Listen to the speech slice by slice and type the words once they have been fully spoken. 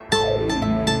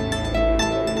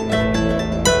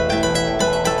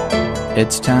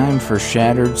It's time for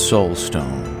Shattered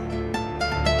Soulstone,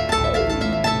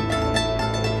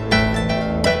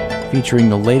 featuring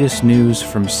the latest news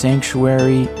from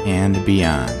Sanctuary and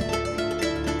beyond.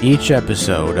 Each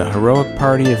episode, a heroic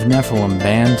party of Nephilim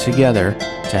band together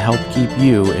to help keep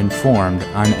you informed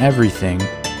on everything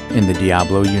in the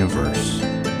Diablo universe.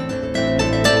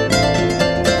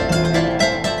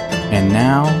 And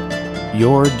now,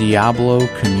 your Diablo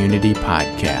Community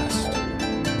Podcast.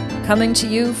 Coming to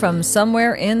you from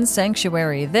somewhere in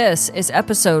Sanctuary, this is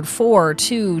episode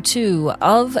 422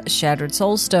 of Shattered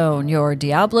Soulstone, your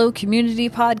Diablo Community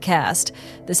Podcast.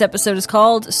 This episode is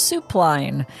called Soup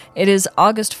Line. It is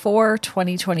August 4,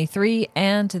 2023,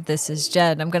 and this is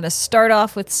Jen. I'm going to start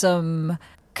off with some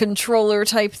controller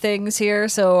type things here.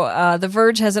 So The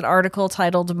Verge has an article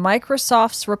titled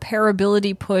Microsoft's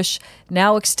Repairability Push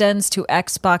Now Extends to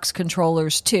Xbox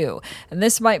Controllers Too. And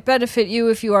this might benefit you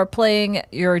if you are playing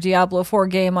your Diablo 4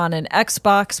 game on an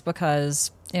Xbox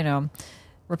because, you know,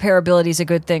 repairability is a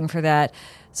good thing for that.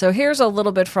 So here's a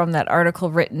little bit from that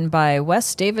article written by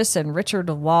Wes Davis and Richard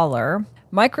Lawler.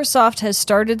 Microsoft has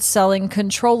started selling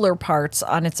controller parts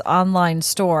on its online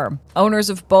store. Owners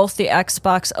of both the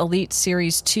Xbox Elite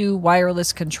Series 2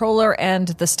 wireless controller and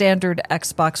the standard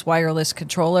Xbox wireless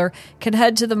controller can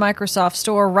head to the Microsoft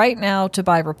store right now to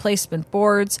buy replacement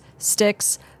boards,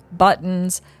 sticks,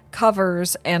 buttons,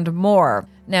 covers, and more.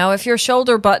 Now, if your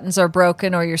shoulder buttons are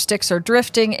broken or your sticks are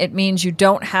drifting, it means you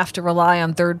don't have to rely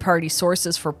on third-party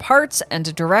sources for parts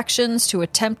and directions to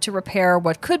attempt to repair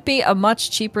what could be much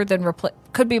cheaper than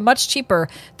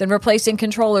replacing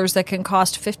controllers that can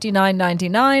cost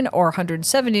 $59.99 or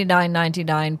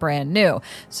 $179.99 brand new.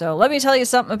 So let me tell you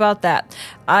something about that.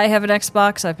 I have an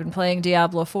Xbox. I've been playing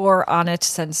Diablo 4 on it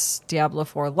since Diablo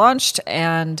 4 launched,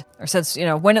 when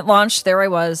it launched, there I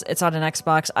was. It's on an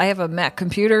Xbox. I have a Mac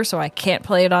computer, so I can't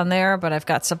play it on there, but I've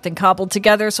got something cobbled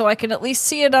together so I can at least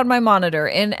see it on my monitor.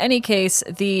 In any case,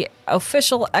 the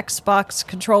official Xbox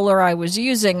controller I was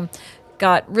using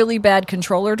got really bad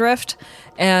controller drift,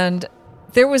 and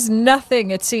there was nothing,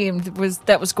 it seemed,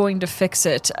 that was going to fix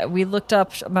it. We looked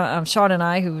up, Sean and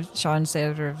I, Sean's the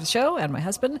editor of the show, and my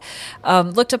husband,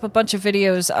 looked up a bunch of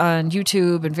videos on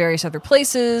YouTube and various other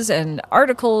places and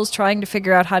articles trying to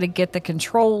figure out how to get the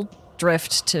control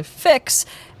drift to fix,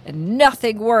 and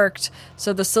nothing worked.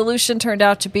 So the solution turned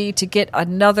out to be to get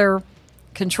another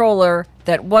controller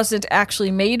that wasn't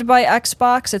actually made by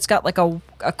Xbox. It's got like a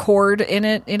cord in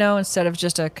it, instead of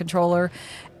just a controller.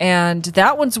 And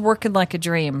that one's working like a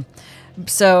dream.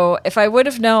 So if I would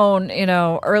have known,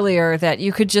 earlier that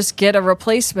you could just get a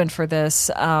replacement for this,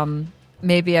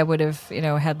 maybe I would have,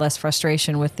 had less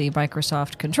frustration with the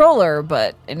Microsoft controller.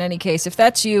 But in any case, if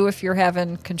that's you, if you're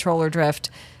having controller drift,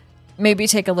 maybe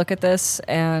take a look at this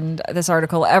and this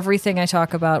article. Everything I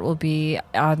talk about will be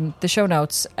on the show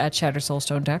notes at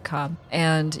shattersoulstone.com.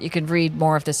 And you can read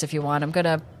more of this if you want. I'm going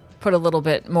to put a little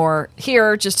bit more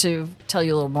here just to tell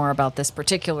you a little more about this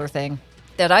particular thing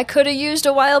that I could have used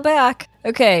a while back.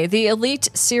 Okay, the Elite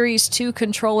Series 2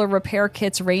 controller repair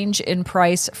kits range in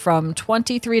price from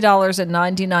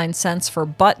 $23.99 for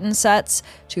button sets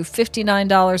to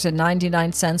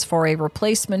 $59.99 for a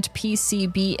replacement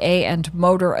PCBA and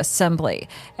motor assembly.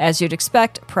 As you'd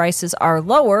expect, prices are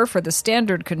lower for the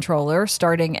standard controller,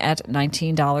 starting at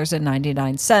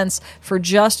 $19.99 for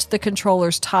just the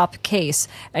controller's top case,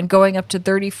 and going up to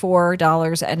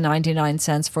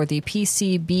 $34.99 for the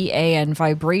PCBA and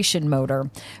vibration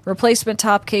motor. Replacement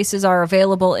top cases are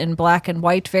available in black and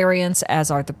white variants,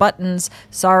 as are the buttons.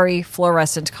 Sorry,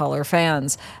 fluorescent color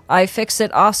fans. iFixit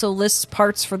also lists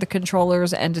parts for the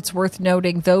controllers, and it's worth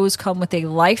noting those come with a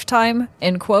lifetime,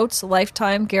 in quotes,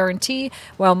 lifetime guarantee,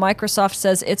 while Microsoft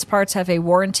says its parts have a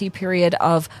warranty period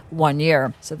of 1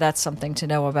 year. So that's something to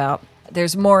know about.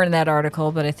 There's more in that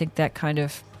article, but I think that kind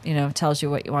of tells you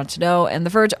what you want to know. And The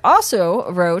Verge also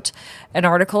wrote an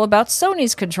article about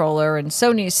Sony's controller and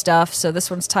Sony's stuff. So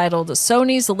this one's titled,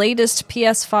 Sony's latest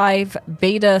PS5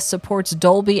 beta supports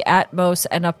Dolby Atmos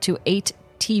and up to 8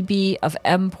 TB of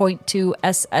M.2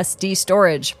 SSD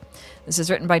storage. This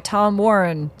is written by Tom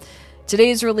Warren.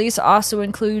 Today's release also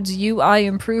includes UI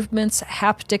improvements,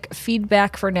 haptic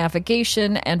feedback for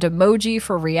navigation, and emoji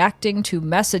for reacting to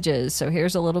messages. So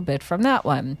here's a little bit from that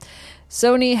one.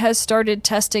 Sony has started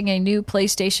testing a new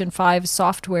PlayStation 5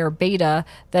 software beta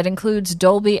that includes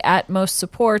Dolby Atmos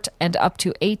support and up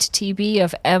to 8 TB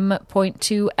of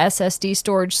M.2 SSD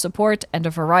storage support and a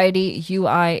variety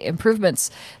UI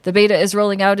improvements. The beta is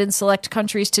rolling out in select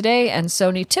countries today, and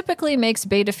Sony typically makes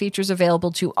beta features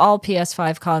available to all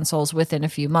PS5 consoles within a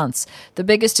few months. The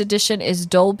biggest addition is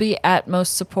Dolby Atmos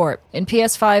support. In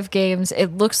PS5 games,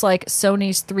 it looks like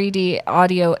Sony's 3D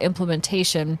audio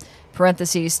implementation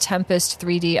parentheses Tempest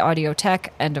 3D Audio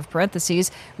Tech, end of parentheses,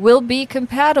 will be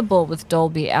compatible with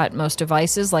Dolby Atmos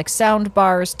devices like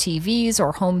soundbars, TVs,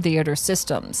 or home theater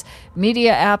systems.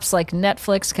 Media apps like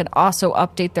Netflix can also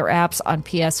update their apps on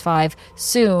PS5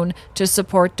 soon to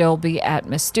support Dolby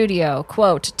Atmos Studio.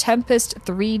 Quote, Tempest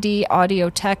 3D Audio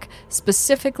Tech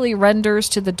specifically renders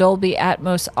to the Dolby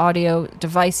Atmos audio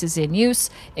devices in use,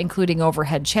 including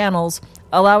overhead channels,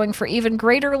 allowing for even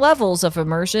greater levels of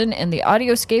immersion in the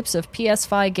audioscapes of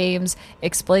PS5 games,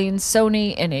 explains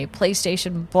Sony in a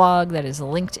PlayStation blog that is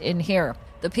linked in here.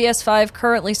 The PS5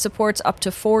 currently supports up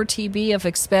to 4 TB of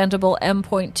expandable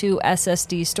M.2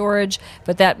 SSD storage,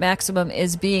 but that maximum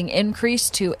is being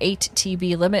increased to 8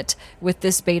 TB limit with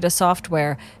this beta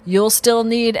software. You'll still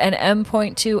need an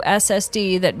M.2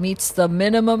 SSD that meets the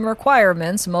minimum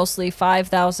requirements, mostly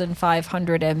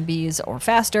 5,500 MBs or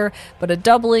faster, but a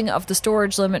doubling of the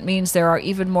storage limit means there are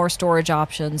even more storage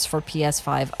options for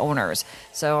PS5 owners.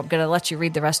 So I'm going to let you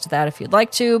read the rest of that if you'd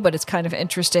like to, but it's kind of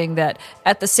interesting that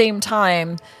at the same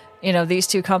time, you know, these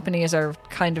two companies are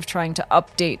kind of trying to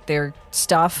update their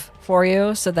stuff for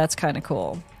you, so that's kind of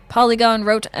cool. Polygon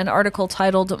wrote an article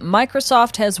titled,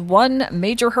 Microsoft has one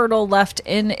major hurdle left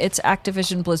in its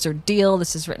Activision Blizzard deal.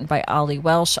 This is written by Ollie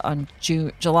Welsh on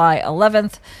July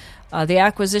 11th. The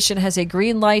acquisition has a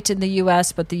green light in the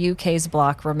U.S., but the U.K.'s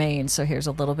block remains. So here's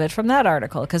a little bit from that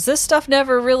article, because this stuff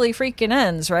never really freaking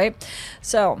ends, right?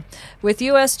 So, with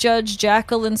U.S. Judge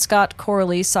Jacqueline Scott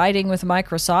Corley siding with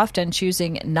Microsoft and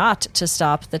choosing not to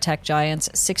stop the tech giant's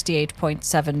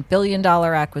 $68.7 billion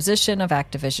acquisition of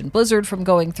Activision Blizzard from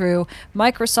going through,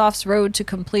 Microsoft's road to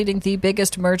completing the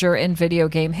biggest merger in video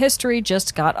game history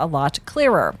just got a lot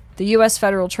clearer. The U.S.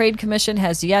 Federal Trade Commission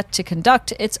has yet to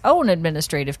conduct its own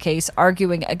administrative case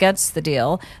arguing against the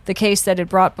deal. The case that it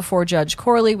brought before Judge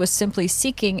Corley was simply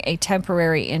seeking a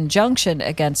temporary injunction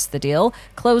against the deal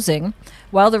closing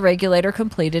while the regulator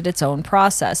completed its own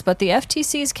process. But the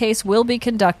FTC's case will be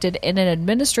conducted in an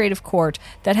administrative court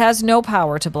that has no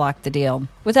power to block the deal.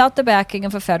 Without the backing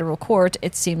of a federal court,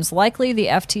 it seems likely the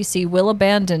FTC will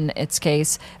abandon its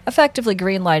case, effectively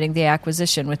greenlighting the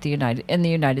acquisition in the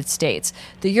United States.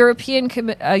 The European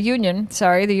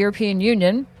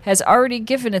Union has already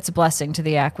given its blessing to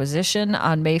the acquisition.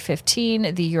 On May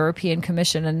 15, the European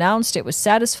Commission announced it was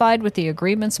satisfied with the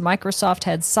agreements Microsoft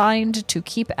had signed to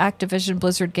keep Activision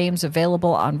Blizzard games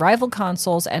available on rival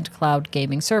consoles and cloud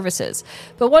gaming services.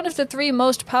 But one of the three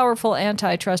most powerful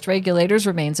antitrust regulators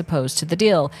remains opposed to the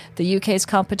deal. The UK's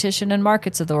Competition and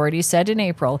Markets Authority said in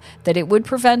April that it would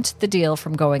prevent the deal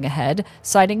from going ahead,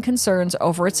 citing concerns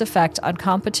over its effect on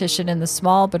competition in the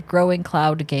small but growing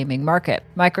cloud gaming market.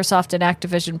 Microsoft and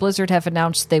Activision Blizzard have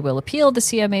announced they will appeal the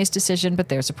CMA's decision, but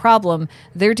there's a problem.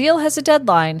 Their deal has a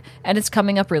deadline, and it's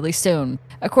coming up really soon.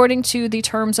 According to the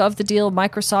terms of the deal,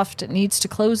 Microsoft needs to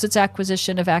close its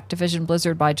acquisition of Activision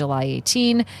Blizzard by July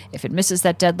 18. If it misses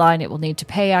that deadline, it will need to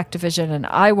pay Activision an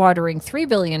eye-watering $3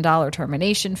 billion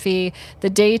termination fee. The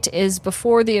date is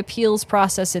before the appeals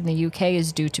process in the UK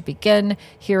is due to begin.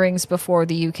 Hearings before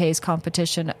the UK's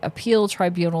Competition Appeal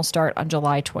Tribunal start on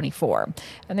July 24.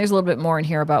 And there's a little bit more in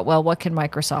here about, well, what can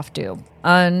Microsoft do?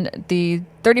 On the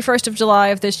 31st of July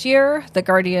of this year, The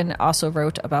Guardian also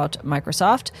wrote about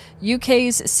Microsoft.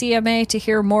 UK's CMA to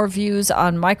hear more views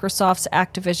on Microsoft's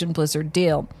Activision Blizzard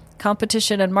deal.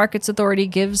 Competition and Markets Authority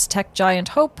gives tech giant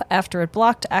hope after it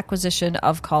blocked acquisition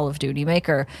of Call of Duty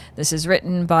maker. This is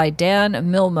written by Dan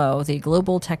Milmo, the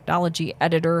global technology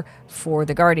editor for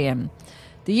The Guardian.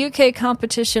 The UK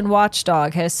competition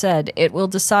watchdog has said it will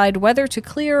decide whether to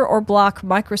clear or block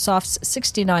Microsoft's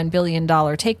 $69 billion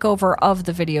takeover of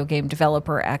the video game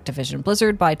developer Activision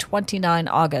Blizzard by 29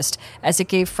 August, as it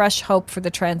gave fresh hope for the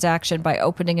transaction by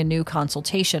opening a new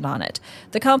consultation on it.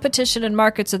 The Competition and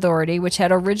Markets Authority, which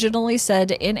had originally said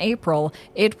in April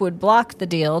it would block the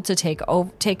deal to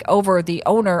take over the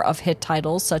owner of hit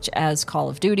titles such as Call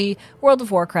of Duty, World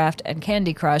of Warcraft, and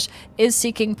Candy Crush, is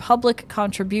seeking public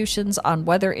contributions on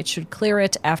whether it should clear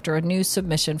it after a new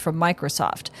submission from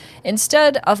Microsoft.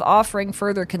 Instead of offering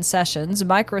further concessions,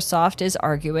 Microsoft is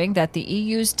arguing that the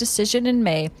EU's decision in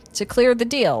May to clear the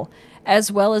deal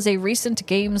as well as a recent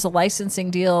games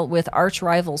licensing deal with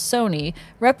arch-rival Sony,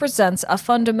 represents a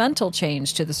fundamental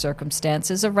change to the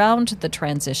circumstances around the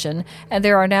transition, and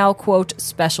there are now, quote,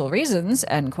 special reasons,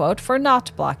 end quote, for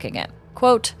not blocking it.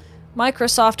 Quote,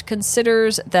 Microsoft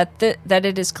considers that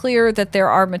it is clear that there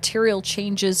are material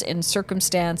changes in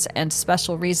circumstance and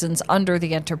special reasons under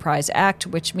the Enterprise Act,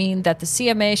 which mean that the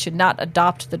CMA should not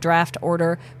adopt the draft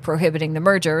order prohibiting the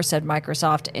merger, said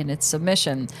Microsoft in its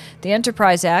submission. The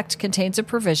Enterprise Act contains a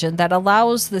provision that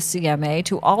allows the CMA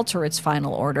to alter its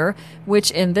final order,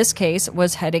 which in this case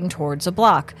was heading towards a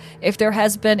block, if there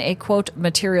has been a, quote,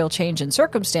 material change in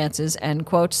circumstances, end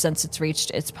quote, since it's reached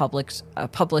its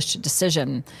published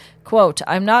decision. Quote,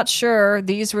 I'm not sure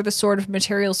these were the sort of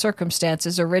material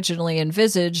circumstances originally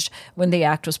envisaged when the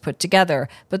act was put together,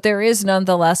 but there is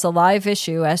nonetheless a live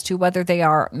issue as to whether they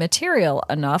are material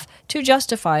enough to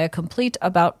justify a complete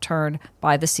about-turn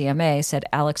by the CMA, said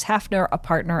Alex Hafner, a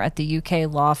partner at the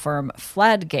UK law firm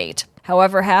Fladgate.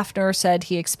 However, Hafner said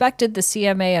he expected the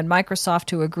CMA and Microsoft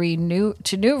to agree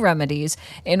to new remedies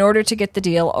in order to get the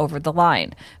deal over the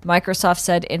line. Microsoft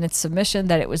said in its submission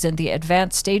that it was in the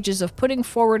advanced stages of putting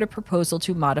forward a proposal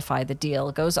to modify the deal.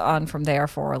 It goes on from there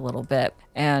for a little bit.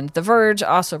 And The Verge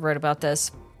also wrote about this,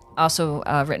 also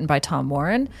written by Tom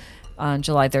Warren. On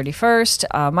July 31st,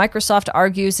 Microsoft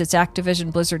argues its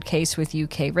Activision Blizzard case with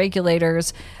UK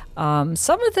regulators.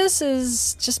 Some of this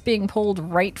is just being pulled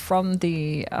right from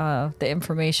the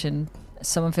information.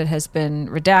 Some of it has been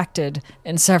redacted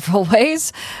in several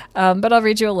ways, but I'll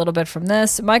read you a little bit from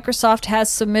this. Microsoft has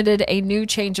submitted a new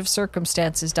change of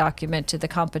circumstances document to the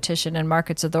Competition and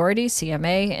Markets Authority,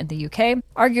 CMA, in the UK,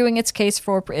 arguing its case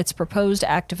for its proposed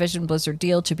Activision Blizzard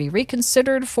deal to be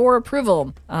reconsidered for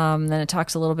approval. Then it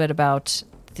talks a little bit about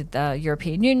the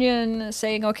European Union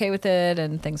saying okay with it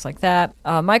and things like that.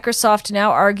 Microsoft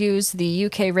now argues the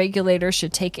UK regulator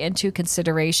should take into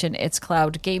consideration its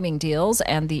cloud gaming deals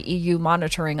and the EU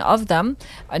monitoring of them,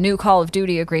 a new Call of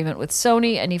Duty agreement with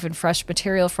Sony, and even fresh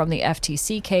material from the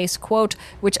FTC case, quote,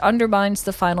 which undermines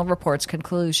the final report's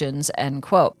conclusions, end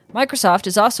quote. Microsoft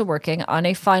is also working on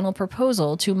a final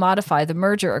proposal to modify the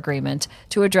merger agreement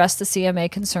to address the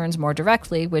CMA concerns more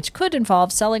directly, which could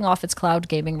involve selling off its cloud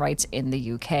gaming rights in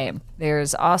the UK.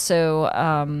 There's also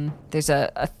there's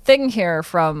a thing here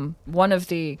from one of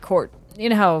the court. You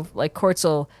know how like courts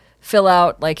will fill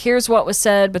out like here's what was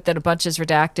said, but then a bunch is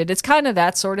redacted. It's kind of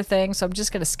that sort of thing. So I'm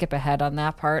just going to skip ahead on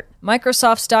that part.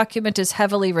 Microsoft's document is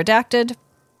heavily redacted.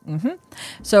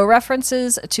 So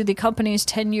references to the company's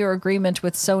 10-year agreement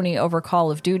with Sony over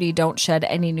Call of Duty don't shed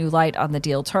any new light on the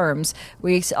deal terms.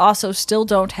 We also still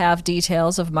don't have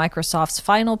details of Microsoft's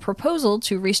final proposal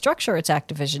to restructure its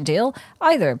Activision deal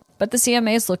either. But the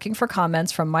CMA is looking for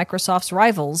comments from Microsoft's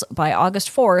rivals by August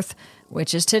 4th,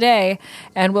 which is today,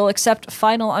 and will accept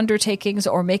final undertakings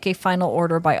or make a final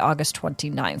order by August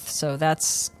 29th. So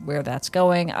that's where that's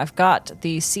going. I've got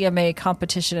the CMA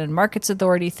Competition and Markets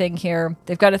Authority thing here.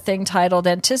 They've got a thing titled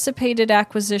Anticipated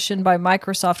Acquisition by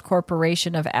Microsoft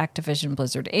Corporation of Activision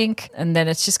Blizzard Inc. And then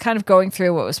it's just kind of going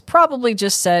through what was probably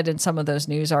just said in some of those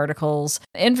news articles.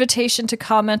 Invitation to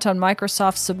comment on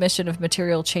Microsoft's submission of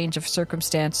material change of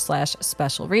circumstance /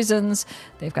 special reasons.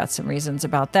 They've got some reasons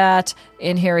about that.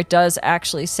 In here it does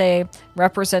actually say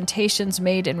representations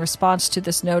made in response to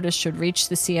this notice should reach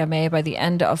the CMA by the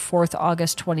end of 4th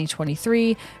August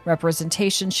 2023.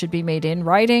 Representations should be made in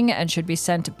writing and should be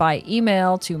sent by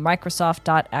email to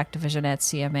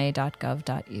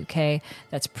microsoft.activision@cma.gov.uk.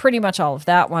 That's pretty much all of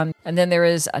that one. And then there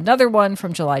is another one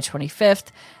from July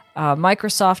 25th.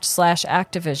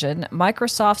 Microsoft/Activision,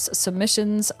 Microsoft's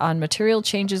submissions on material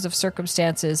changes of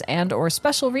circumstances and or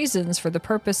special reasons for the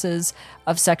purposes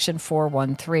of Section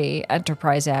 413,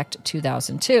 Enterprise Act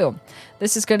 2002.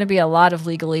 This is going to be a lot of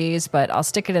legalese, but I'll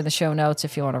stick it in the show notes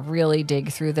if you want to really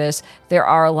dig through this. There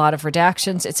are a lot of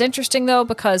redactions. It's interesting, though,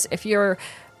 because if you're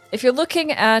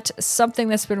looking at something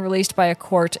that's been released by a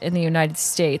court in the United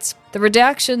States, the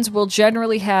redactions will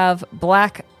generally have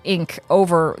black ink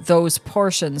over those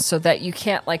portions so that you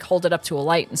can't like hold it up to a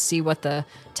light and see what the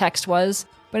text was.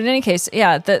 But in any case,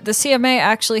 yeah, the CMA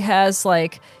actually has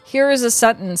like, here is a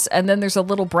sentence, and then there's a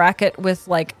little bracket with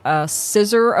like a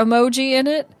scissor emoji in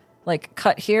it, like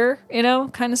cut here,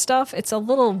 kind of stuff. It's a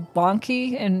little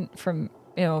wonky, and from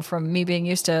me being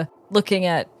used to looking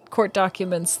at court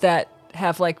documents that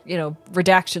have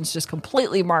redactions just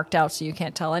completely marked out so you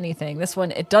can't tell anything. This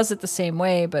one, it does it the same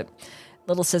way, but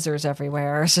little scissors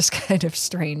everywhere. It's just kind of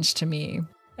strange to me.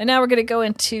 And now we're going to go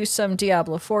into some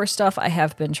Diablo 4 stuff. I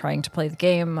have been trying to play the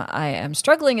game. I am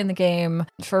struggling in the game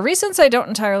for reasons I don't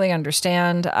entirely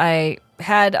understand. I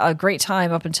had a great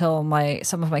time up until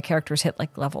some of my characters hit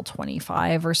like level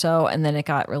 25 or so, and then it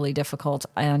got really difficult.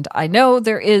 And I know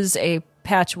there is a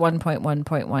patch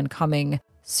 1.1.1 coming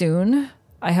soon,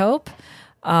 I hope,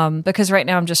 because right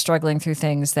now I'm just struggling through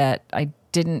things that I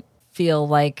didn't feel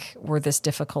like were this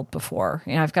difficult before.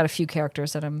 I've got a few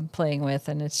characters that I'm playing with,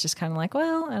 and it's just kind of like,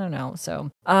 well, I don't know.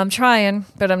 So I'm trying,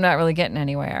 but I'm not really getting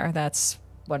anywhere. That's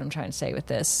what I'm trying to say with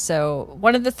this. So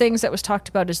one of the things that was talked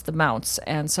about is the mounts.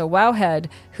 And so Wowhead,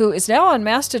 who is now on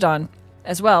Mastodon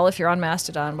as well, if you're on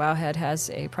Mastodon, Wowhead has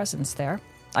a presence there.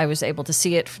 I was able to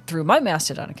see it through my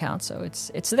Mastodon account, so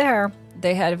it's there.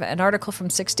 They had an article from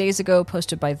 6 days ago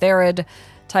posted by Therid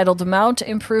titled Mount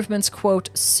Improvements, quote,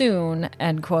 soon,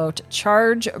 end quote,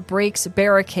 charge breaks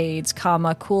barricades,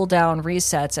 comma, cooldown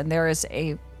resets. And there is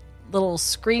a little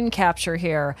screen capture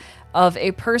here of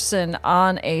a person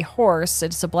on a horse.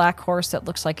 It's a black horse that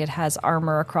looks like it has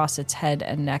armor across its head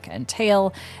and neck and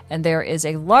tail. And there is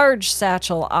a large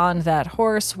satchel on that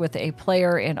horse with a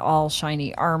player in all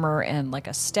shiny armor and like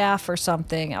a staff or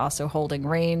something, also holding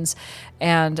reins.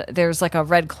 And there's like a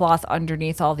red cloth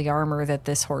underneath all the armor that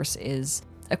this horse is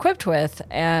equipped with.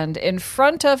 And in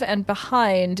front of and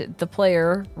behind the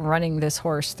player running this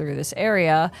horse through this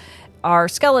area are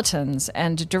skeletons,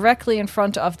 and directly in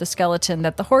front of the skeleton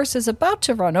that the horse is about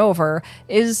to run over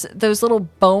is those little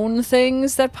bone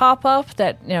things that pop up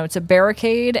that, it's a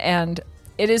barricade, and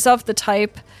it is of the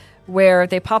type where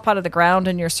they pop out of the ground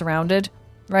and you're surrounded,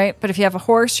 right? But if you have a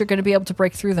horse, you're going to be able to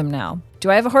break through them now. Do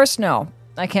I have a horse? No.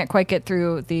 I can't quite get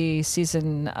through the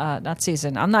season, not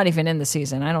season. I'm not even in the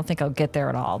season. I don't think I'll get there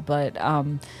at all, but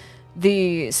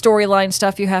the storyline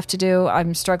stuff you have to do,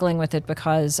 I'm struggling with it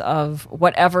because of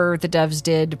whatever the devs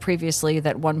did previously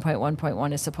that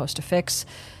 1.1.1 is supposed to fix.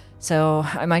 So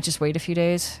I might just wait a few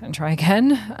days and try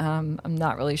again. I'm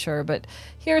not really sure, but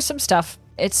here's some stuff.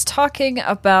 It's talking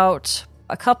about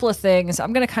a couple of things.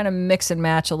 I'm going to kind of mix and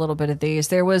match a little bit of these.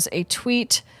 There was a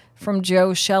tweet from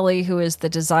Joe Shelley, who is the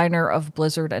designer of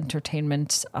Blizzard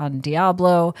Entertainment on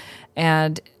Diablo,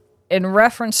 and in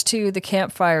reference to the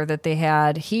campfire that they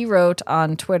had, he wrote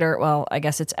on Twitter, well, I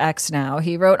guess it's X now,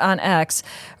 he wrote on X,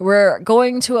 we're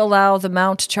going to allow the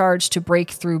mount charge to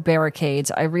break through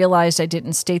barricades. I realized I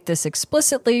didn't state this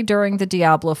explicitly during the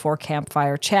Diablo 4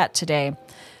 campfire chat today.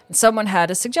 Someone had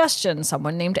a suggestion.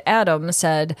 Someone named Adam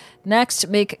said, next,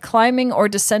 make climbing or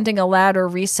descending a ladder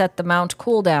reset the mount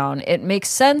cooldown. It makes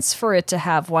sense for it to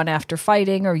have one after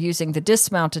fighting or using the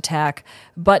dismount attack,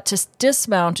 but to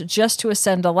dismount just to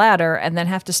ascend a ladder and then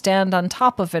have to stand on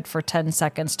top of it for 10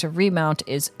 seconds to remount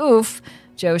is oof.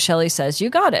 Joe Shelley says, you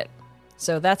got it.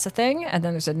 So that's a thing. And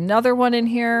then there's another one in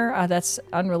here that's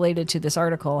unrelated to this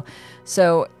article.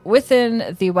 So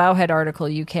within the Wowhead article,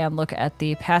 you can look at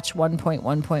the patch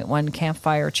 1.1.1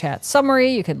 campfire chat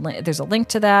summary. You can there's a link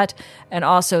to that. And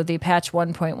also the patch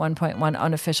 1.1.1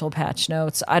 unofficial patch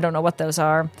notes. I don't know what those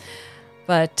are.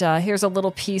 But here's a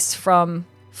little piece from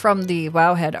the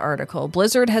Wowhead article.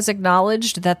 Blizzard has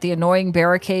acknowledged that the annoying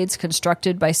barricades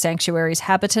constructed by Sanctuary's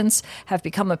habitants have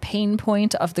become a pain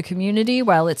point of the community.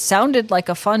 While it sounded like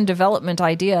a fun development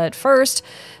idea at first,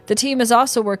 the team is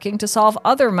also working to solve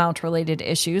other mount-related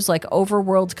issues like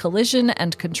overworld collision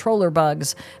and controller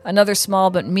bugs. Another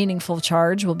small but meaningful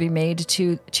change will be made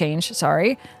to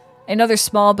Another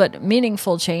small but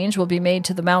meaningful change will be made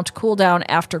to the mount cooldown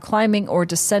after climbing or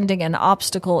descending an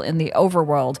obstacle in the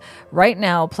overworld. Right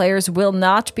now, players will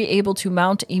not be able to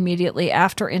mount immediately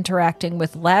after interacting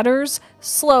with ladders,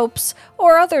 slopes,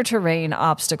 or other terrain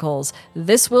obstacles.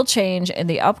 This will change in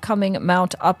the upcoming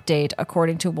mount update,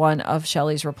 according to one of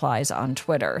Shelley's replies on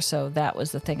Twitter. So that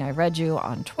was the thing I read you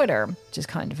on Twitter, which is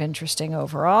kind of interesting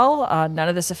overall. None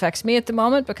of this affects me at the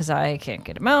moment because I can't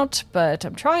get a mount, but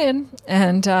I'm trying.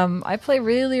 And I play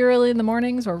really early in the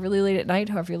mornings or really late at night,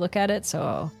 however you look at it.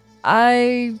 So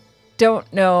I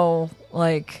don't know,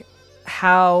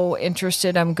 how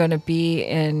interested I'm going to be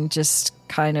in just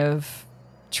kind of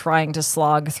trying to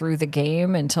slog through the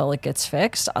game until it gets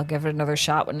fixed. I'll give it another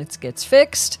shot when it gets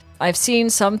fixed. I've seen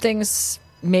some things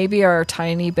maybe are a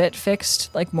tiny bit fixed,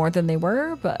 more than they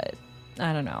were, but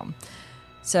I don't know.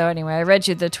 So anyway, I read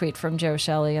you the tweet from Joe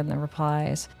Shelley and the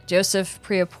replies. Joseph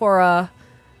Priapora,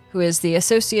 who is the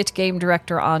associate game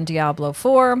director on Diablo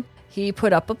 4, he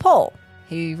put up a poll.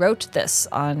 He wrote this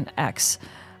on X.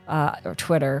 Or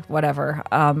Twitter, whatever.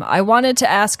 I wanted to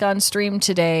ask on stream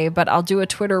today, but I'll do a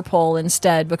Twitter poll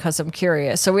instead because I'm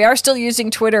curious. So we are still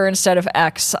using Twitter instead of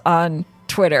X on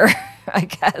Twitter, I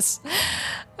guess.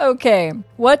 Okay.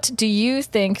 What do you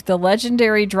think the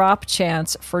legendary drop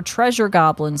chance for treasure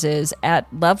goblins is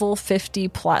at level 50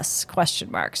 plus? ?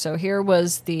 So here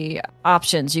was the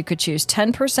options. You could choose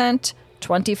 10%,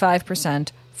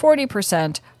 25%,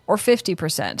 40%, or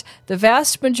 50%. The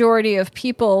vast majority of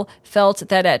people felt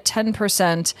that at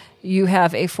 10%, you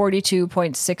have a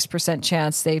 42.6%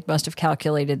 chance. They must have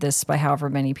calculated this by however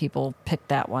many people picked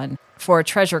that one for a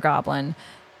treasure goblin.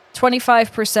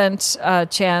 25%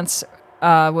 chance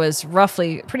was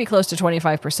roughly pretty close to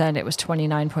 25%. It was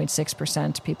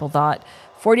 29.6%, people thought.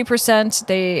 40%,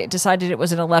 they decided it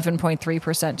was an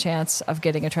 11.3% chance of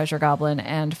getting a treasure goblin,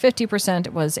 and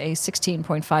 50% was a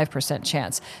 16.5%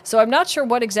 chance. So I'm not sure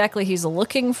what exactly he's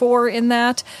looking for in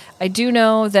that. I do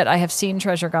know that I have seen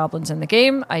treasure goblins in the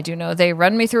game. I do know they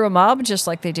run me through a mob just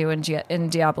like they do in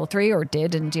Diablo 3, or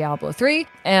did in Diablo 3,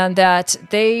 and that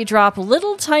they drop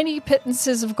little tiny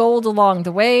pittances of gold along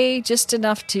the way, just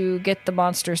enough to get the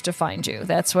monsters to find you.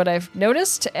 That's what I've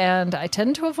noticed, and I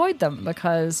tend to avoid them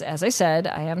because, as I said,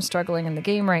 I am struggling in the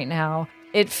game right now.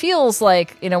 It feels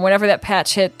like, whenever that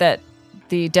patch hit that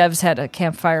the devs had a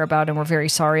campfire about and were very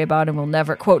sorry about and will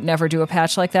never, quote, never do a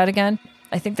patch like that again.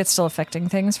 I think that's still affecting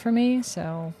things for me,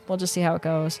 so we'll just see how it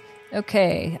goes.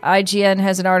 Okay, IGN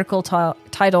has an article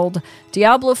titled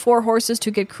Diablo 4 Horses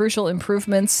to Get Crucial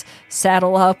Improvements,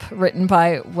 Saddle Up, written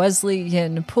by Wesley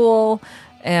Yin Poole.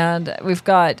 And we've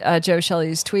got Joe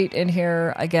Shelley's tweet in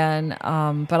here again,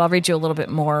 but I'll read you a little bit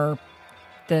more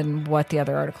than what the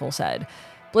other article said.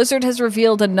 Blizzard has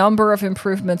revealed a number of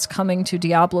improvements coming to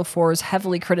Diablo 4's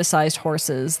heavily criticized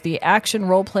horses. The action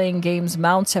role-playing game's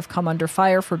mounts have come under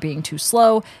fire for being too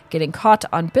slow, getting caught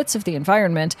on bits of the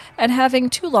environment, and having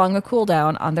too long a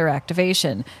cooldown on their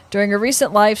activation. During a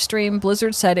recent live stream,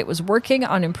 Blizzard said it was working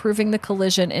on improving the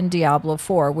collision in Diablo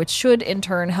 4, which should in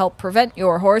turn help prevent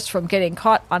your horse from getting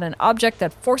caught on an object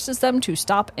that forces them to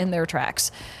stop in their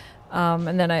tracks.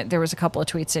 And then there was a couple of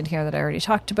tweets in here that I already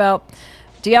talked about.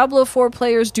 Diablo 4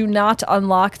 players do not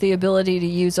unlock the ability to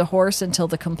use a horse until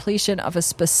the completion of a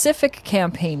specific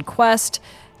campaign quest.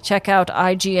 Check out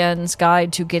IGN's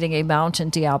guide to getting a mount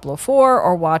in Diablo 4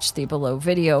 or watch the below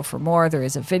video for more. There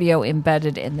is a video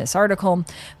embedded in this article,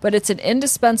 but it's an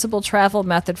indispensable travel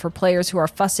method for players who are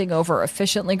fussing over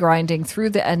efficiently grinding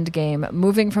through the end game,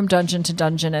 moving from dungeon to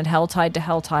dungeon and Helltide to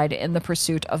Helltide in the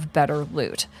pursuit of better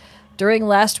loot. During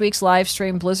last week's live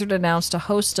stream, Blizzard announced a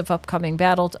host of upcoming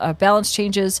balance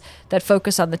changes that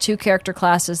focus on the two character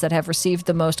classes that have received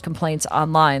the most complaints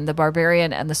online, the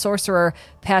Barbarian and the Sorcerer.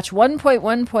 Patch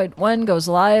 1.1.1 goes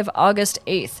live August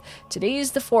 8th.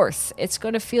 Today's the 4th. It's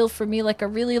going to feel for me like a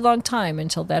really long time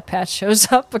until that patch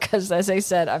shows up because, as I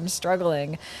said, I'm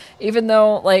struggling. Even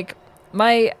though,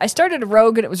 I started a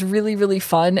rogue and it was really, really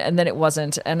fun, and then it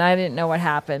wasn't, and I didn't know what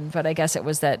happened, but I guess it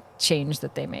was that change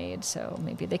that they made, so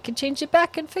maybe they could change it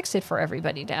back and fix it for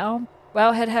everybody now.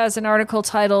 Wowhead has an article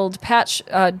titled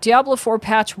Diablo 4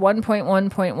 Patch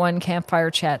 1.1.1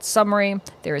 Campfire Chat Summary.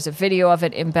 There is a video of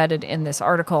it embedded in this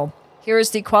article. Here is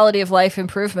the quality of life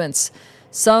improvements.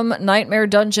 Some Nightmare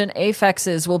Dungeon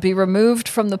affixes will be removed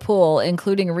from the pool,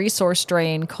 including Resource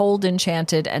Drain, Cold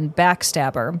Enchanted, and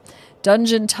Backstabber.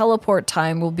 Dungeon teleport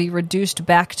time will be reduced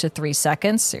back to 3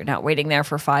 seconds, so you're not waiting there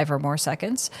for 5 or more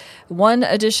seconds. 1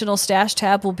 additional stash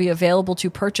tab will be available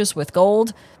to purchase with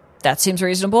gold. That seems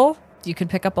reasonable. You can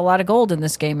pick up a lot of gold in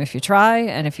this game if you try,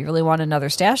 and if you really want another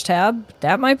stash tab,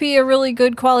 that might be a really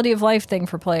good quality of life thing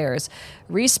for players.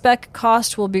 Respec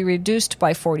cost will be reduced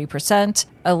by 40%.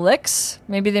 Elix,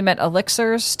 maybe they meant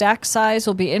elixirs, stack size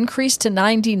will be increased to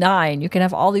 99. You can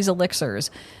have all these elixirs.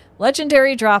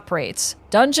 Legendary drop rates.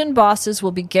 Dungeon bosses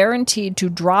will be guaranteed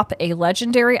to drop a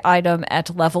legendary item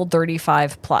at level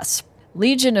 35+.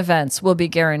 Legion events will be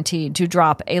guaranteed to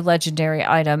drop a legendary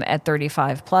item at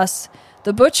 35+.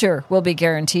 The Butcher will be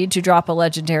guaranteed to drop a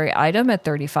legendary item at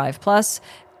 35+.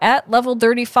 At level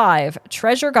 35,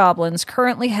 treasure goblins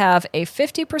currently have a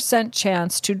 50%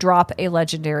 chance to drop a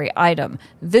legendary item.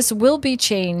 This will be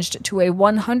changed to a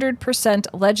 100%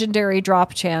 legendary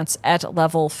drop chance at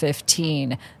level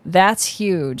 15. That's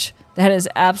huge. That is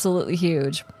absolutely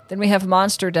huge. Then we have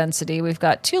monster density. We've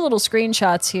got 2 little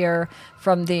screenshots here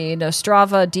from the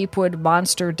Nostrava Deepwood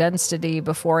monster density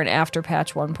before and after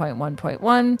patch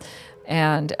 1.1.1.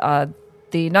 And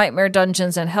the Nightmare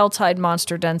Dungeons and Helltide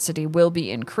monster density will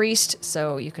be increased,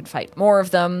 so you can fight more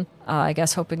of them. I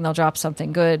guess hoping they'll drop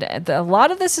something good. A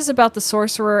lot of this is about the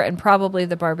Sorcerer and probably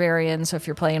the Barbarian, so if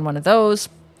you're playing one of those,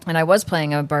 and I was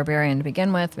playing a Barbarian to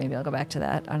begin with, maybe I'll go back to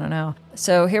that, I don't know.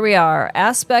 So here we are.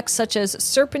 Aspects such as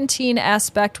Serpentine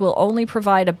Aspect will only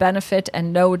provide a benefit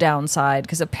and no downside,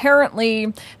 because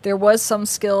apparently there was some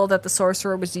skill that the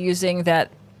Sorcerer was using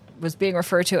that was being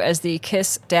referred to as the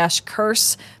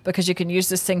Kiss-Curse because you can use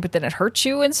this thing, but then it hurts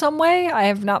you in some way. I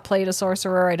have not played a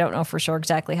sorcerer. I don't know for sure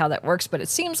exactly how that works, but it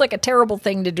seems like a terrible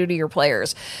thing to do to your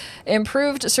players.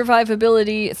 Improved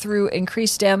survivability through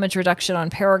increased damage reduction on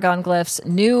Paragon Glyphs.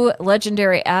 New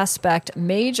legendary aspect,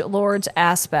 Mage Lord's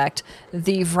Aspect.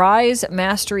 The Vrise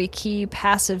Mastery Key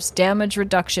passive's damage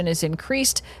reduction is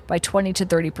increased by 20 to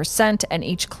 30%, and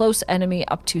each close enemy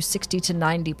up to 60 to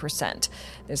 90%.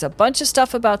 There's a bunch of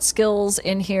stuff about skills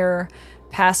in here,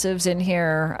 passives in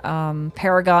here,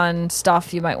 Paragon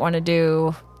stuff you might want to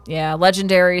do. Yeah,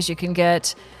 legendaries you can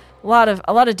get. A lot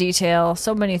of detail.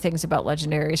 So many things about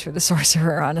legendaries for the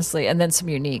sorcerer, honestly, and then some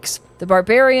uniques. The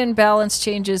barbarian balance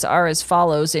changes are as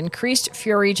follows: increased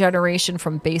fury generation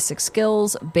from basic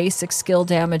skills, basic skill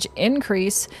damage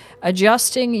increase,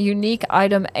 adjusting unique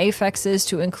item affixes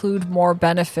to include more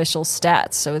beneficial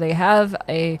stats. So they have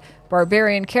a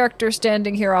barbarian character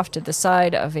standing here off to the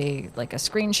side of a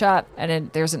screenshot,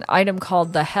 and there's an item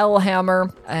called the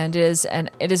Hellhammer, and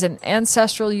it is an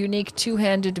ancestral unique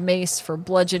two-handed mace for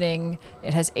bludgeoning.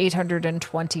 It has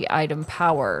 820 item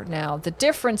power. Now, the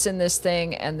difference in this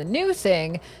thing and the new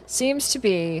thing seems to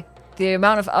be the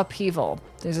amount of upheaval.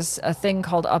 There's a thing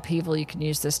called upheaval. You can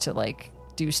use this to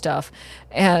do stuff,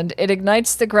 and it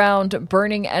ignites the ground,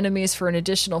 burning enemies for an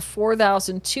additional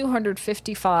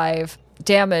 4,255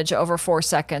 damage over 4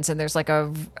 seconds. And there's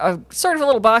a sort of a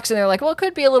little box in there well, it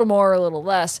could be a little more or a little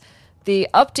less. The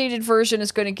updated version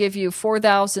is going to give you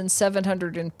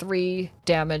 4,703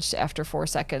 damage after 4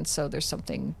 seconds, so there's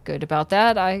something good about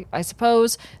that, I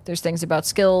suppose. There's things about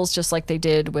skills, just like they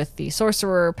did with the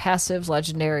sorcerer, passives,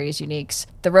 legendaries, uniques.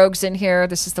 The rogue's in here.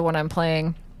 This is the one I'm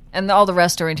playing, and all the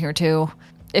rest are in here too.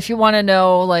 If you want to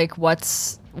know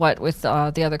what's what with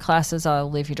the other classes,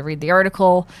 I'll leave you to read the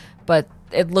article, but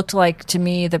it looked like to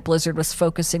me that Blizzard was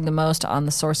focusing the most on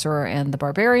the sorcerer and the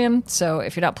barbarian. So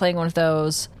if you're not playing one of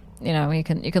those, you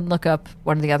can look up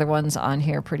one of the other ones on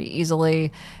here pretty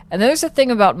easily. And there's a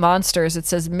thing about monsters. It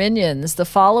says minions. The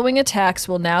following attacks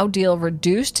will now deal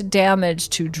reduced damage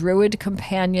to druid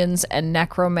companions and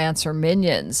necromancer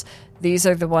minions. These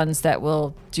are the ones that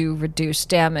will do reduced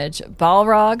damage.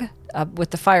 Balrog with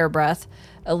the fire breath,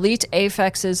 elite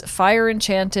affixes, fire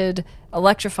enchanted,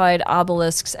 electrified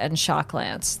obelisks, and shock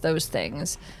lance, those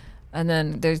things. And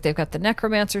then they've got the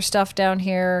necromancer stuff down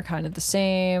here, kind of the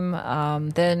same.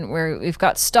 Then we've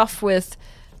got stuff with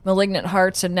Malignant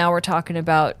Hearts, and now we're talking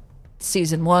about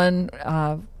Season 1.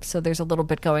 So there's a little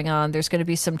bit going on. There's going to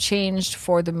be some change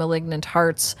for the Malignant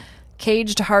Hearts.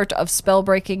 Caged Heart of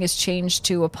Spellbreaking is changed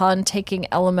to, upon taking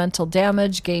elemental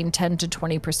damage, gain 10 to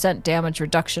 20% damage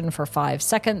reduction for 5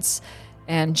 seconds.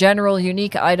 And general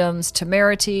unique items,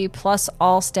 Temerity, plus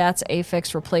all stats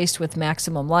affix replaced with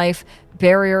maximum life.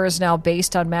 Barrier is now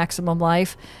based on maximum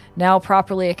life, now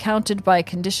properly accounted by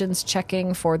conditions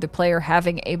checking for the player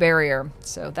having a barrier.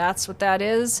 So that's what that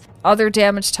is. Other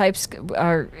damage types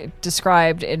are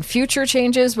described in future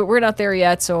changes, but we're not there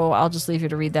yet, so I'll just leave you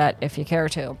to read that if you care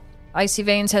to. Icy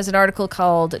Veins has an article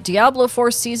called Diablo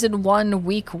 4 Season 1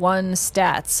 Week 1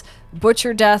 Stats.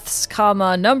 Butcher deaths,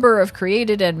 number of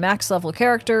created and max level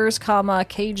characters,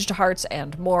 caged hearts,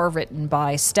 and more, written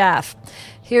by staff.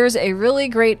 Here's a really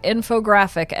great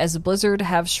infographic as Blizzard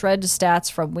have shred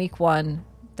stats from Week 1.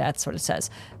 That's what it says.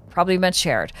 Probably meant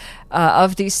shared,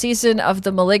 of the Season of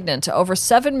the Malignant. Over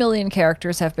 7 million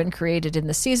characters have been created in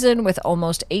the season, with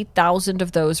almost 8,000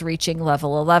 of those reaching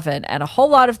level 11, and a whole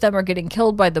lot of them are getting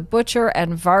killed by the Butcher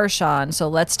and Varshan, so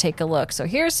let's take a look. So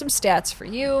here's some stats for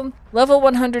you. Level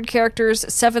 100 characters,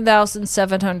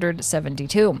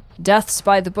 7,772. Deaths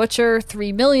by the Butcher,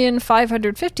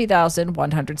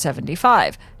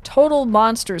 3,550,175. Total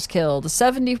monsters killed,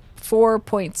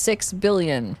 74.6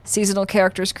 billion. Seasonal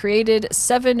characters created,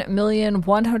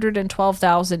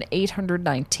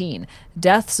 7,112,819.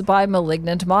 Deaths by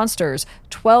malignant monsters,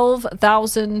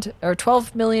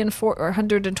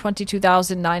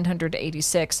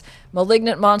 12,422,986.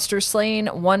 Malignant monsters slain,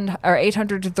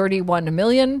 831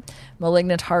 million.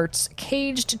 Malignant hearts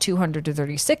caged,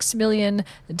 236 million.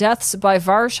 Deaths by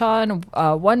Varshan,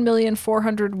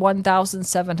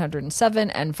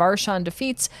 1,401,707. And Varshan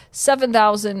defeats,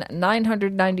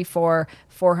 7,994,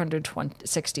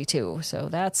 462. So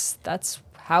that's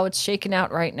how it's shaken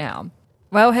out right now.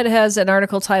 Wowhead has an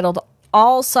article titled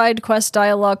All Side Quest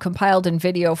Dialogue Compiled in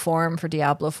Video Form for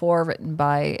Diablo 4, written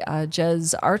by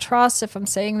Jez Artros, if I'm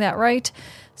saying that right.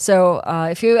 So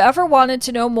if you ever wanted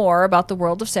to know more about the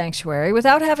world of Sanctuary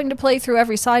without having to play through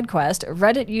every side quest,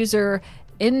 Reddit user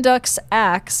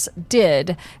InduxAxe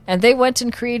did, and they went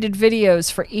and created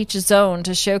videos for each zone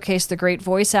to showcase the great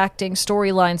voice acting,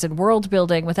 storylines, and world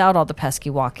building without all the pesky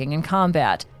walking and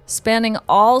combat. spanning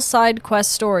all side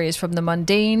quest stories from the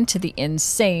mundane to the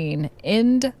insane.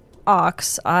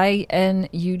 Indudax,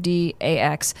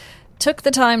 Inudax, took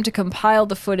the time to compile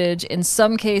the footage, in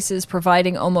some cases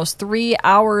providing almost 3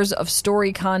 hours of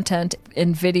story content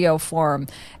in video form.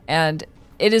 And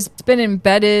it has been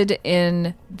embedded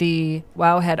in the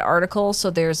Wowhead article.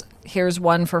 So here's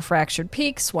one for Fractured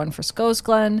Peaks, one for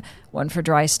Skosglen, one for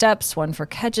Dry Steppes, one for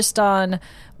Kehjistan,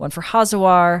 one for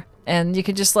Hazawar. And you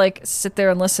can just sit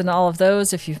there and listen to all of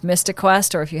those. If you've missed a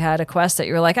quest, or if you had a quest that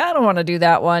you're like, I don't want to do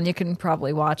that one, you can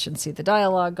probably watch and see the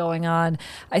dialogue going on.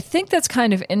 I think that's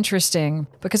kind of interesting,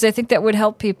 because I think that would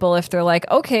help people if they're like,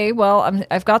 okay, well,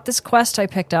 I've got this quest I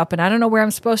picked up and I don't know where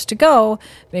I'm supposed to go.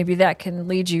 Maybe that can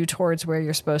lead you towards where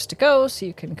you're supposed to go so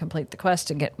you can complete the quest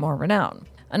and get more renown.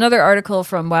 Another article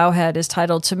from Wowhead is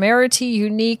titled Temerity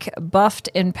Unique Buffed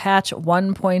in Patch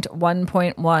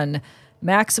 1.1.1.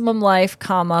 Maximum Life,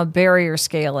 Barrier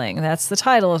Scaling. That's the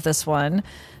title of this one.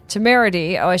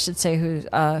 Temerity. Oh, I should say who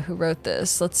wrote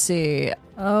this. Let's see.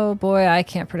 Oh boy, I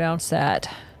can't pronounce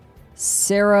that.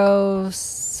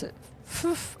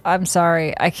 I'm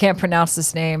sorry, I can't pronounce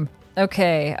this name.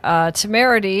 Okay,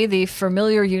 Temerity, the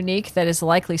familiar unique that is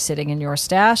likely sitting in your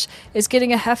stash, is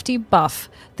getting a hefty buff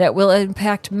that will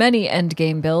impact many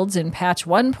endgame builds in patch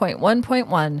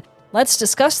 1.1.1. Let's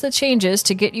discuss the changes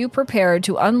to get you prepared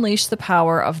to unleash the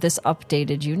power of this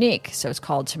updated unique. So it's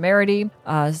called Temerity,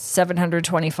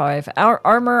 725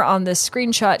 armor on this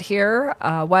screenshot here.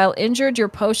 While injured, your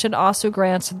potion also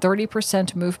grants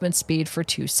 30% movement speed for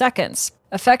 2 seconds.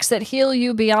 Effects that heal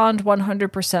you beyond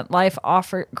 100% life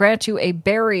grant you a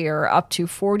barrier up to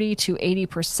 40 to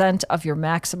 80% of your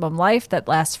maximum life that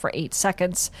lasts for 8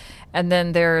 seconds. And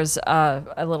then there's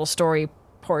a little story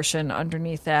portion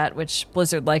underneath that, which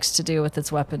Blizzard likes to do with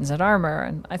its weapons and armor,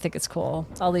 and I think it's cool.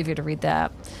 I'll leave you to read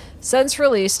that. Since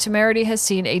release, Temerity has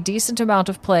seen a decent amount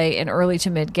of play in early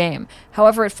to mid-game.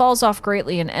 However, it falls off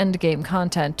greatly in end-game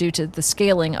content due to the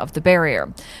scaling of the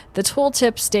barrier. The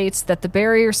tooltip states that the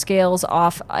barrier scales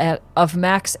off of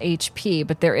max HP,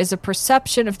 but there is a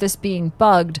perception of this being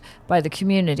bugged by the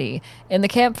community. In the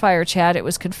campfire chat, it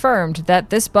was confirmed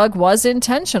that this bug was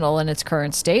intentional in its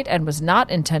current state and was not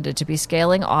intended to be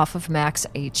scaling off of max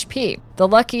HP. The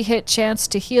lucky hit chance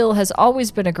to heal has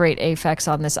always been a great affix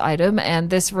on this item,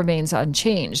 and this remains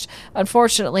unchanged.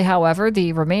 Unfortunately, however,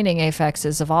 the remaining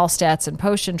affixes of all stats and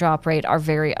potion drop rate are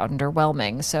very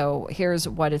underwhelming. So here's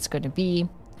what it's going to be.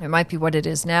 It might be what it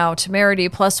is now. Temerity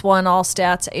 +1 all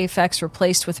stats affix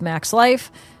replaced with max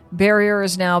life. Barrier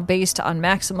is now based on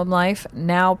maximum life,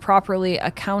 now properly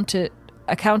accounted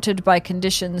by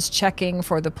conditions checking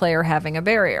for the player having a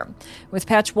barrier. With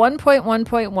patch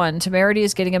 1.1.1, Temerity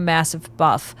is getting a massive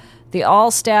buff. The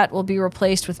all stat will be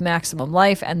replaced with maximum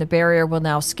life, and the barrier will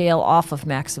now scale off of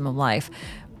maximum life.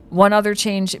 One other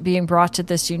change being brought to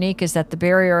this unique is that the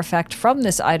barrier effect from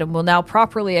this item will now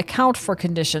properly account for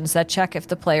conditions that check if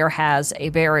the player has a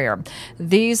barrier.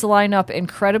 These line up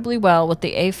incredibly well with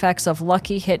the affix of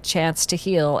lucky hit chance to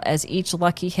heal, as each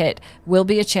lucky hit will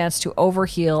be a chance to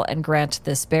overheal and grant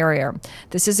this barrier.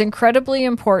 This is incredibly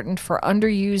important for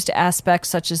underused aspects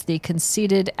such as the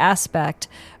conceded aspect.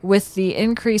 With the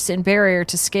increase in barrier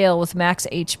to scale with max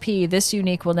HP, this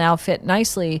unique will now fit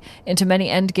nicely into many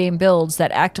endgame builds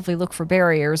that actively look for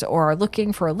barriers or are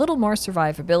looking for a little more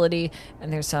survivability.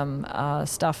 And there's some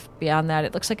stuff beyond that.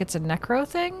 It looks like it's a necro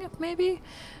thing, maybe?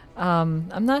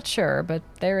 I'm not sure, but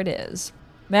there it is.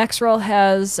 Maxroll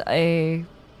has a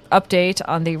update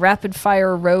on the Rapid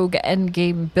Fire Rogue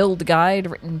Endgame Build Guide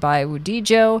written by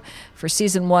Wudijo for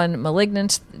Season 1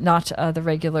 Malignant, not the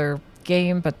regular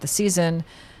game, but the season.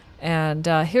 And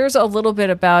here's a little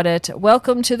bit about it.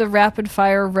 Welcome to the Rapid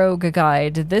Fire Rogue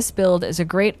Guide. This build is a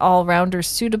great all-rounder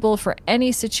suitable for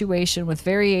any situation with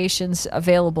variations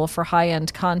available for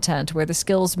high-end content where the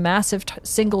skill's massive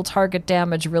single target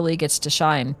damage really gets to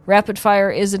shine. Rapid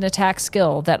Fire is an attack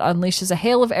skill that unleashes a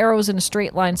hail of arrows in a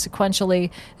straight line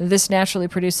sequentially. This naturally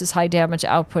produces high damage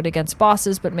output against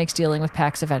bosses but makes dealing with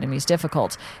packs of enemies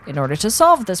difficult. In order to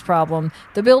solve this problem,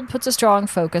 the build puts a strong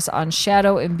focus on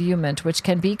Shadow Imbuement, which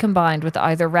can be combined with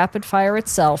either Rapid Fire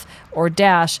itself or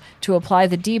Dash to apply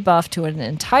the debuff to an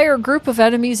entire group of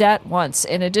enemies at once.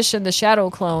 In addition, the Shadow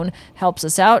Clone helps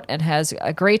us out and has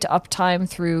a great uptime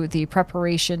through the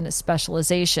preparation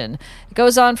specialization. It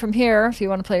goes on from here. If you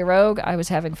want to play Rogue, I was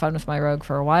having fun with my Rogue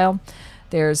for a while.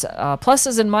 There's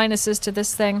pluses and minuses to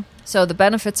this thing. So the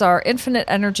benefits are infinite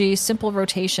energy, simple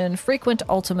rotation, frequent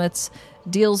ultimates,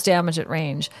 deals damage at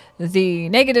range. The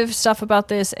negative stuff about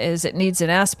this is it needs an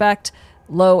aspect.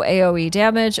 low AoE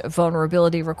damage,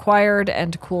 vulnerability required,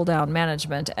 and cooldown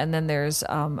management. And then there's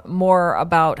more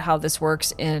about how this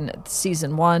works in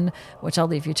Season 1, which I'll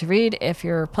leave you to read if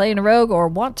you're playing a rogue or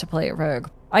want to play a rogue.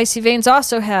 Icy Veins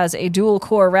also has a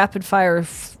dual-core rapid-fire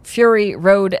Fury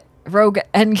Rogue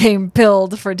endgame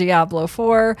build for Diablo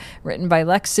 4, written by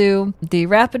Lexu. The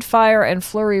Rapid Fire and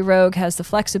Flurry Rogue has the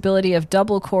flexibility of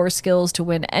double core skills to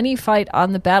win any fight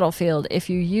on the battlefield. If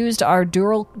you used our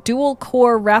dual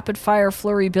core Rapid Fire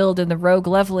Flurry build in the Rogue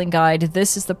leveling guide,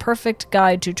 this is the perfect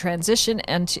guide to transition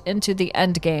into the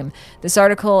endgame. This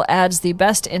article adds the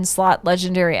best in-slot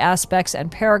legendary aspects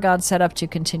and Paragon setup to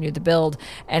continue the build,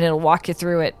 and it'll walk you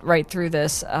through it right through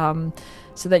this,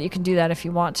 so that you can do that if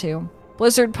you want to.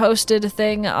 Blizzard posted a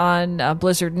thing on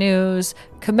Blizzard News.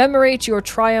 Commemorate your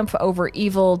triumph over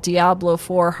evil, Diablo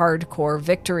 4 hardcore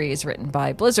victories, written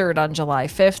by Blizzard on July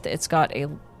 5th. It's got a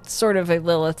sort of a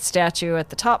Lilith statue at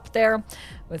the top there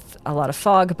with a lot of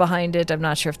fog behind it. I'm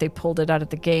not sure if they pulled it out of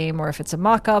the game or if it's a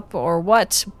mock-up or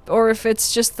what, or if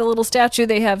it's just the little statue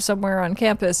they have somewhere on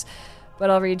campus. But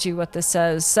I'll read you what this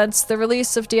says. Since the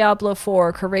release of Diablo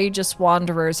 4, courageous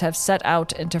wanderers have set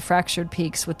out into Fractured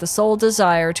Peaks with the sole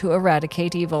desire to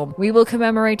eradicate evil. We will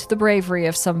commemorate the bravery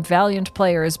of some valiant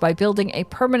players by building a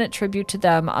permanent tribute to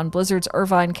them on Blizzard's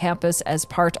Irvine campus as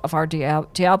part of our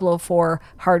Diablo 4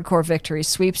 Hardcore Victory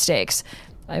sweepstakes.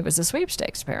 It was a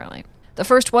sweepstakes, apparently. The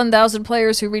first 1,000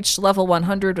 players who reached level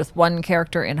 100 with one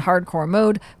character in hardcore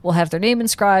mode will have their name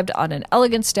inscribed on an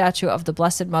elegant statue of the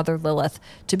Blessed Mother Lilith.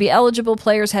 To be eligible,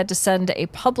 players had to send a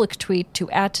public tweet to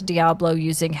 @Diablo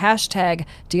using hashtag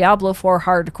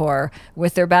Diablo4Hardcore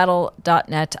with their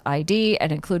Battle.net ID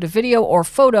and include a video or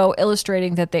photo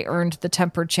illustrating that they earned the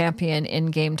Tempered Champion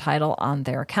in-game title on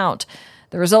their account.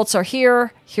 The results are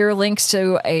here. Here are links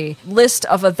to a list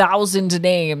of 1,000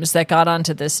 names that got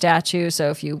onto this statue. So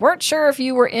if you weren't sure if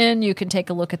you were in, you can take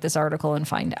a look at this article and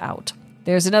find out.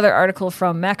 There's another article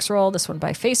from Maxroll, this one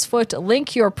by Facefoot.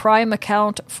 Link your Prime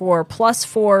account for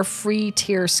 +4 free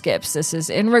tier skips. This is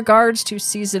in regards to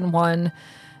Season 1.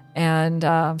 And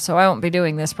so I won't be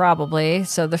doing this probably.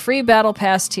 So the free Battle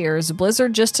Pass tiers,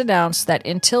 Blizzard just announced that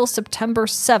until September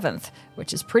 7th,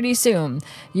 which is pretty soon,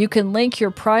 you can link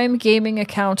your Prime Gaming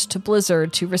account to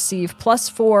Blizzard to receive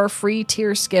 +4 free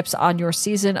tier skips on your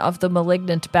Season of the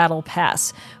Malignant Battle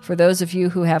Pass. For those of you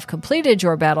who have completed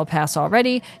your Battle Pass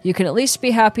already, you can at least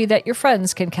be happy that your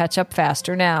friends can catch up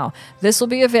faster now. This will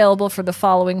be available for the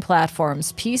following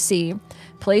platforms: PC,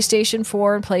 PlayStation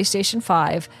 4 and PlayStation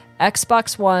 5,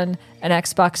 Xbox One, and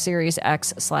Xbox Series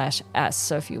X/S.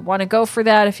 So if you want to go for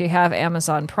that, if you have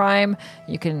Amazon Prime,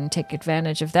 you can take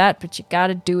advantage of that, but you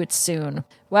gotta do it soon.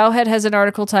 Wowhead has an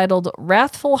article titled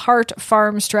Wrathful Heart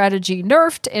Farm Strategy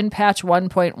Nerfed in Patch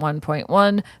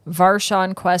 1.1.1,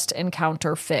 Varshan Quest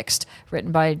Encounter Fixed,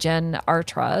 written by Jen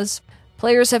Artraz.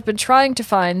 Players have been trying to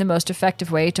find the most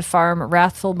effective way to farm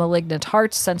Wrathful Malignant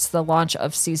Hearts since the launch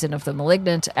of Season of the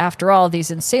Malignant. After all,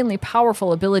 these insanely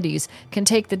powerful abilities can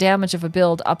take the damage of a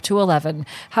build up to 11.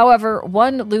 However,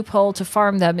 one loophole to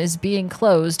farm them is being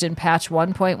closed in patch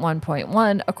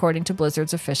 1.1.1, according to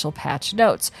Blizzard's official patch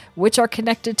notes, which are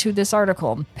connected to this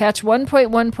article. Patch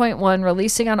 1.1.1,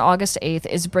 releasing on August 8th,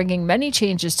 is bringing many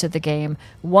changes to the game.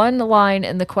 One line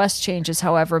in the quest changes,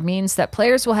 however, means that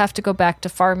players will have to go back to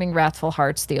farming Wrathful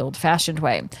Hearts the old-fashioned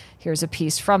way. Here's a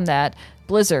piece from that.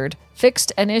 Blizzard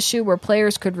fixed an issue where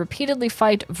players could repeatedly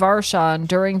fight Varshan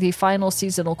during the final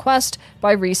seasonal quest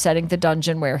by resetting the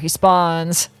dungeon where he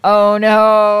spawns. Oh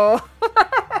no!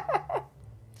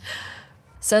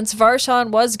 Since Varshan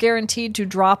was guaranteed to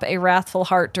drop a Wrathful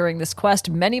Heart during this quest,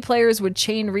 many players would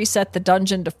chain reset the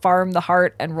dungeon to farm the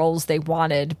heart and rolls they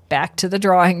wanted. Back to the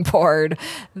drawing board.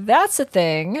 That's a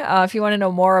thing. If you want to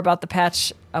know more about the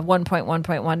patch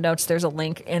 1.1.1 notes, there's a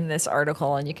link in this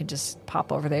article, and you can just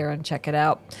pop over there and check it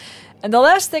out. And the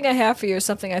last thing I have for you is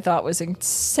something I thought was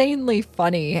insanely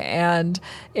funny, and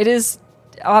it is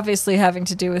obviously having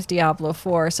to do with Diablo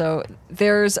 4. So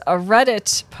there's a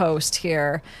Reddit post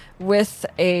here with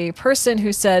a person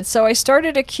who said, so I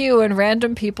started a queue and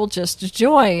random people just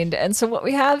joined. And so what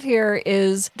we have here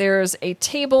is there's a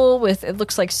table with, it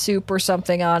looks like soup or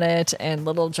something on it, and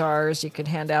little jars you can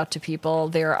hand out to people.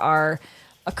 There are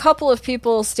a couple of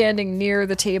people standing near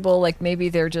the table, like maybe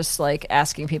they're just like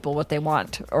asking people what they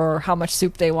want or how much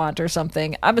soup they want or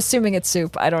something. I'm assuming it's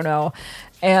soup. I don't know.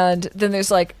 And then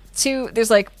there's like there's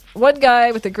like one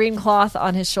guy with a green cloth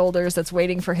on his shoulders that's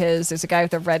waiting for his. There's a guy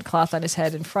with a red cloth on his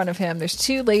head in front of him. There's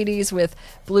two ladies with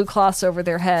blue cloths over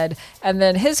their head. And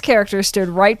then his character stood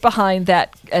right behind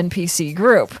that NPC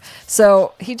group.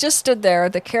 So he just stood there.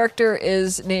 The character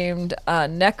is named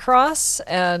Necros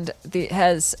and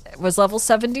was level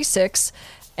 76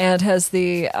 and has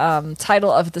the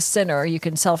title of the Sinner. You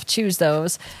can self-choose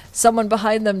those. Someone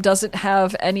behind them doesn't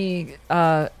have any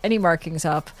markings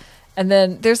up. And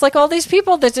then there's like all these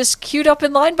people that just queued up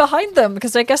in line behind them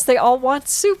because I guess they all want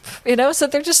soup, so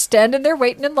they're just standing there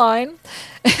waiting in line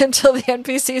until the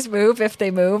NPCs move, if they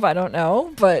move, I don't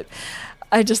know. But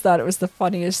I just thought it was the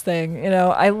funniest thing.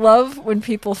 I love when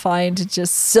people find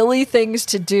just silly things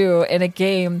to do in a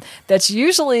game that's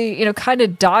usually, kind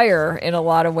of dire in a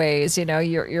lot of ways.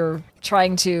 You're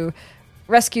trying to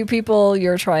rescue people,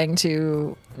 you're trying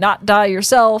to not die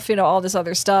yourself, all this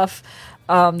other stuff.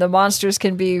 The monsters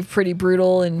can be pretty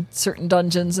brutal in certain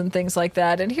dungeons and things like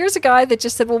that. And here's a guy that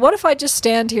just said, well, what if I just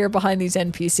stand here behind these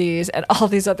NPCs? And all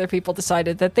these other people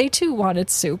decided that they too wanted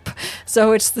soup.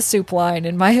 So it's the soup line,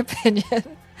 in my opinion.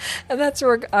 And that's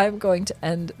where I'm going to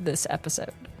end this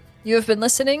episode. You have been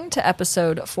listening to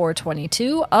episode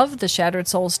 422 of The Shattered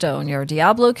Soulstone, your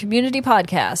Diablo community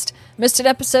podcast. Missed an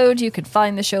episode? You can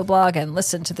find the show blog and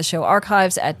listen to the show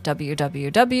archives at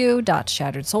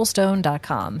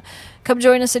www.shatteredsoulstone.com. Come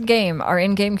join us in-game. Our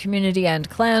in-game community and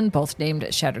clan, both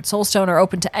named Shattered Soulstone, are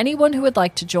open to anyone who would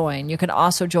like to join. You can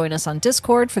also join us on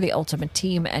Discord for the ultimate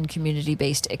team and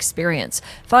community-based experience.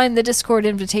 Find the Discord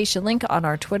invitation link on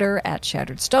our Twitter at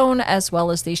Shattered Stone, as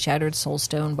well as the Shattered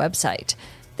Soulstone website.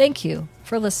 Thank you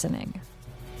for listening.